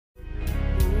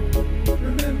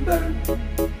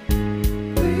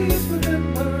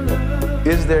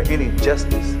Is there any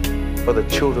justice for the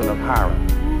children of Hiram?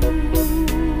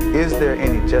 Is there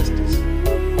any justice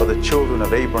for the children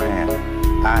of Abraham,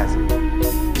 Isaac,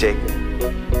 Jacob,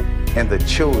 and the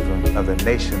children of the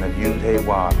nation of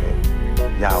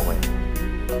Yud-Heh-Wah-Heh, Yahweh?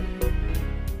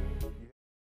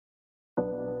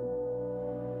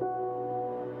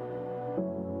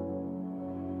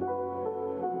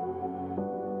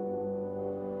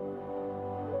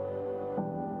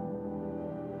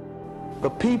 The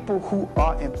people who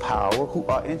are in power, who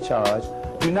are in charge,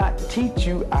 do not teach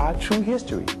you our true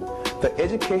history. The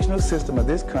educational system of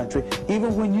this country,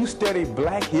 even when you study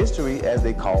black history, as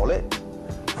they call it,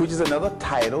 which is another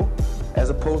title,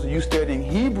 as opposed to you studying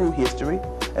Hebrew history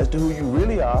as to who you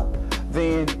really are,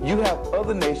 then you have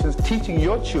other nations teaching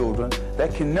your children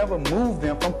that can never move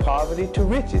them from poverty to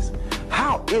riches.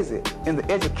 How is it in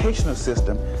the educational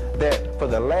system that for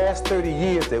the last 30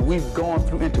 years that we've gone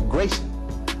through integration,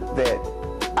 that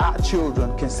our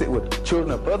children can sit with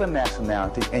children of other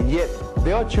nationalities, and yet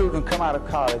their children come out of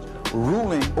college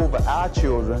ruling over our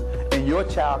children, and your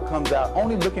child comes out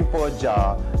only looking for a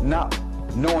job, not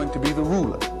knowing to be the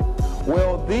ruler?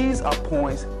 Well, these are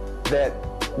points that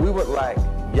we would like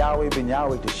Yahweh Ben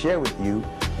Yahweh to share with you,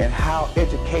 and how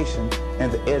education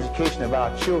and the education of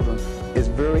our children is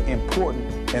very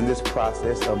important in this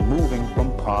process of moving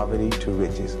from poverty to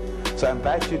riches. So I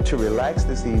invite you to relax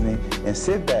this evening and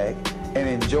sit back and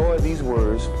enjoy these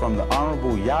words from the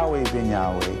Honorable Yahweh Ben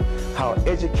Yahweh, how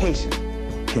education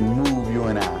can move you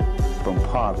and I from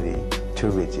poverty to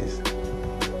riches.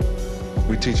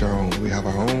 We teach our own. We have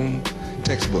our own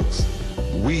textbooks.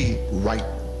 We write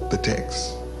the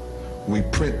text. We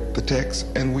print the text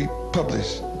and we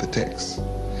publish the text.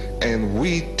 And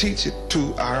we teach it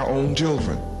to our own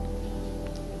children.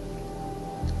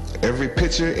 Every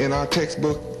picture in our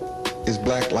textbook is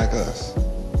black like us.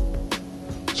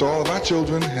 So all of our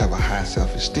children have a high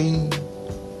self-esteem.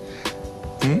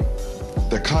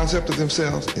 Their concept of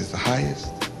themselves is the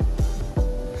highest.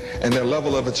 And their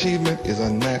level of achievement is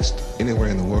unmatched anywhere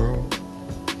in the world.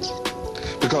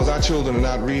 Because our children are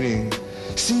not reading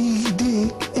C,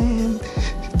 Dick, and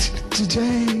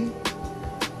Jane.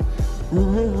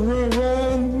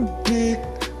 Run, Dick,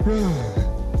 run.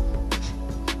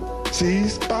 See,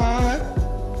 Spot.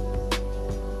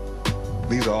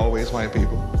 These are always white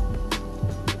people.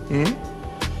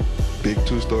 Big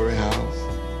 2-story house.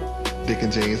 Dick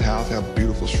and Jane's house have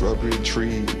beautiful shrubbery and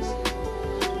trees,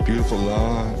 beautiful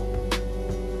lawn.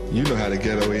 You know how the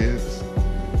ghetto is.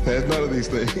 There's none of these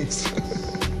things.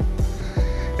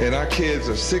 And our kids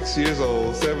are 6 years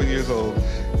old, 7 years old,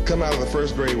 come out of the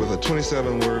first grade with a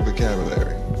 27-word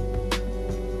vocabulary.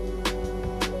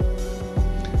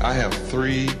 I have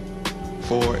 3,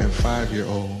 4, and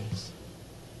 5-year-olds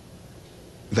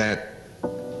that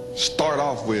start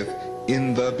off with,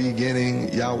 in the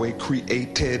beginning, Yahweh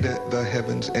created the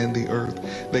heavens and the earth.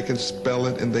 They can spell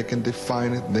it and they can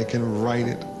define it and they can write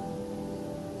it.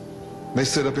 They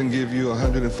sit up and give you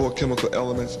 104 chemical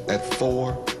elements at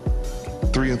 4,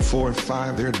 3 and 4 and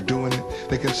 5. They're doing it.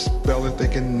 They can spell it, they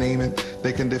can name it,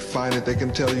 they can define it, they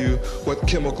can tell you what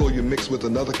chemical you mix with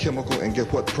another chemical and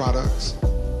get what products.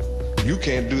 You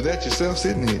can't do that yourself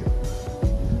sitting here.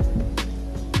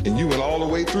 And you went all the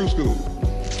way through school.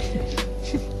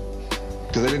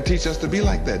 Because they didn't teach us to be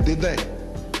like that, did they?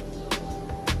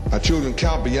 Our children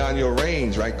count beyond your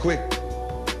range right quick.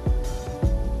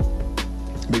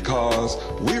 Because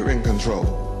we're in control.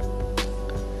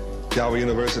 Yahweh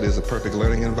University is a perfect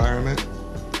learning environment.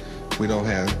 We don't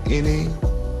have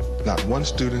not one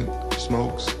student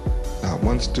smokes, not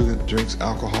one student drinks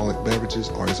alcoholic beverages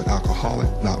or is an alcoholic,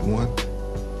 not one.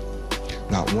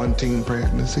 Not one teen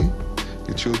pregnancy.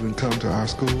 Your children come to our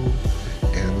school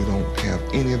and we don't have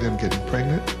any of them getting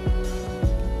pregnant.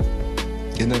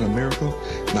 Isn't that a miracle?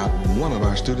 Not one of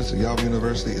our students at Yahweh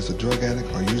University is a drug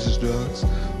addict or uses drugs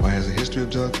or has a history of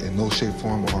drugs in no shape,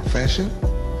 form, or fashion.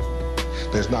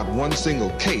 There's not one single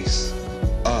case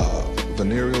of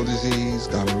venereal disease,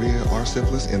 gonorrhea, or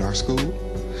syphilis in our school.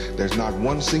 There's not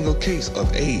one single case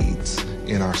of AIDS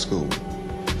in our school.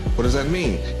 What does that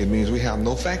mean? It means we have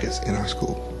no faggots in our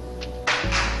school.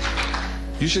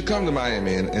 You should come to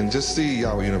Miami and just see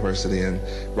Yahweh University, and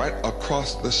right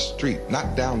across the street,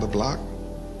 not down the block,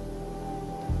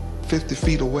 50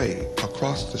 feet away,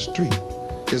 across the street,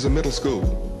 is a middle school.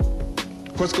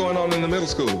 What's going on in the middle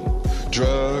school?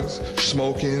 Drugs,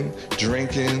 smoking,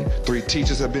 drinking. 3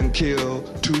 teachers have been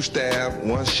killed, 2 stabbed,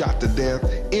 1 shot to death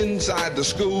inside the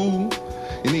school.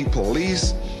 You need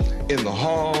police in the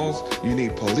halls. You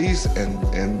need police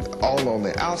and all on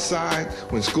the outside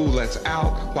when school lets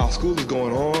out. While school is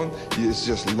going on, it's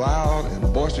just loud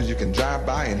and boisterous. You can drive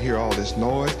by and hear all this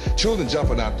noise. Children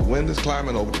jumping out the windows,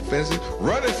 climbing over the fences,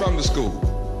 running from the school.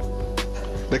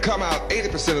 They come out,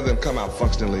 80% of them come out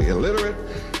functionally illiterate,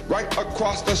 right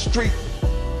across the street.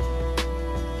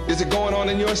 Is it going on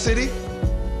in your city?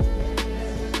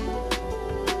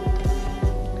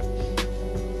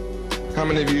 How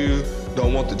many of you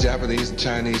don't want the Japanese and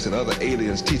Chinese and other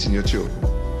aliens teaching your children?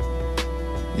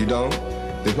 You don't?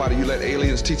 Then why do you let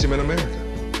aliens teach them in America?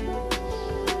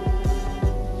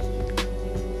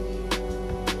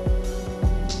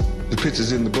 The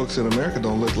pictures in the books in America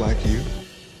don't look like you.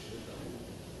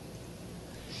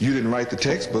 You didn't write the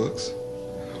textbooks.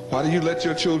 Why do you let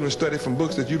your children study from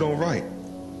books that you don't write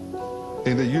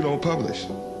and that you don't publish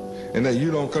and that you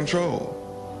don't control?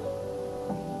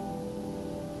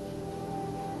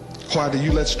 Why do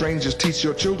you let strangers teach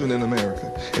your children in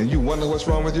America? And you wonder what's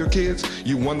wrong with your kids?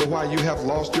 You wonder why you have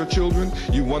lost your children?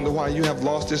 You wonder why you have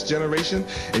lost this generation?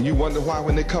 And you wonder why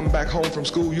when they come back home from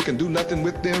school you can do nothing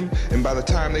with them, and by the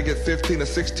time they get 15 or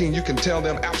 16 you can tell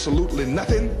them absolutely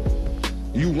nothing?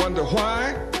 You wonder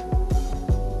why?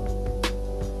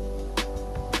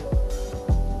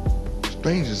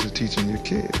 Strangers are teaching your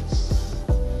kids,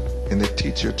 and they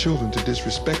teach your children to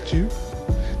disrespect you.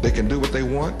 They can do what they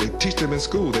want. They teach them in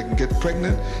school. They can get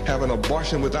pregnant, have an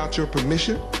abortion without your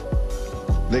permission.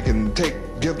 They can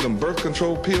give them birth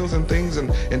control pills and things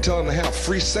and tell them to have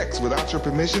free sex without your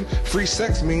permission. Free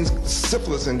sex means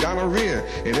syphilis and gonorrhea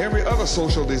and every other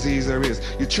social disease there is.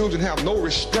 Your children have no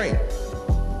restraint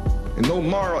and no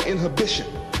moral inhibition.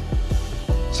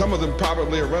 Some of them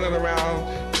probably are running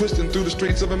around twisting through the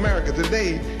streets of America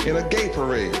today in a gay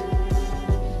parade.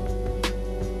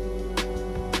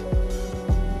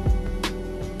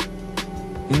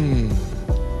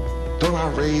 Don't I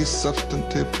raise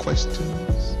substantive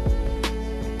questions?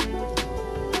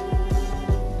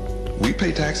 We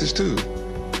pay taxes too,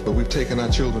 but we've taken our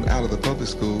children out of the public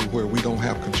school where we don't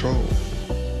have control.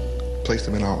 Placed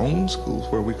them in our own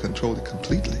schools where we control it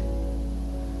completely.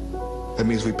 That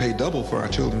means we pay double for our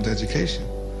children's education.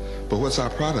 But what's our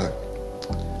product?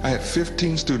 I had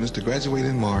 15 students to graduate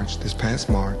in March, this past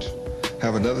March.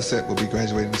 Have another set will be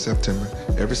graduating in September.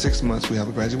 Every 6 months we have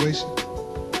a graduation.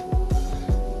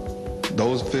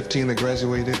 Those 15 that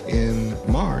graduated in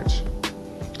March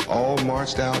all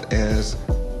marched out as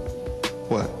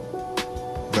what?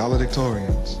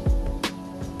 Valedictorians.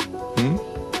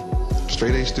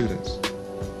 Straight A students.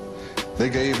 They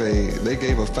gave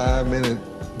a 5-minute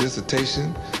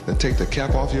dissertation that take the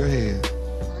cap off your head.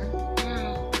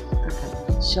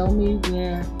 Okay. Show me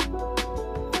where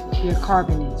your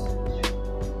carbon is.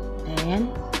 And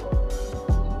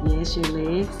yes, your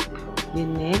legs, your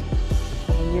neck,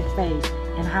 and your face.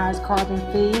 And how is carbon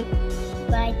fed?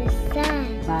 By the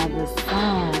sun. By the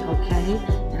sun, okay?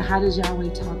 And how does Yahweh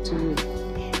talk to you?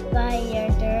 By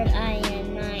your third eye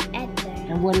and nine ether.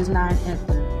 And what is nine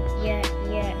ether? Your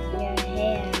hair.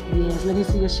 Yes, let me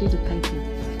see your sheet of paper.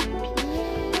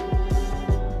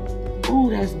 Ooh,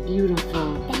 that's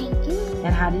beautiful. Thank you.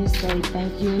 And how do you say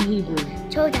thank you in Hebrew?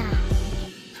 Toda.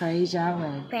 Praise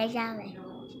Yahweh. Praise Yahweh.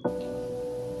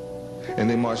 And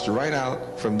they marched right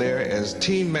out from there as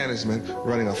team management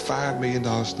running a $5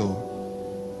 million store.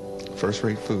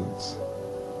 First-rate foods.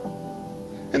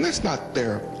 And that's not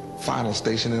their final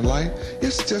station in life.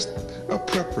 It's just a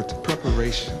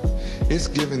preparation. It's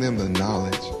giving them the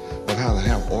knowledge of how to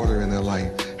have order in their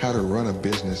life, how to run a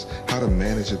business, how to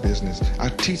manage a business. I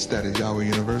teach that at Yahweh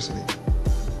University.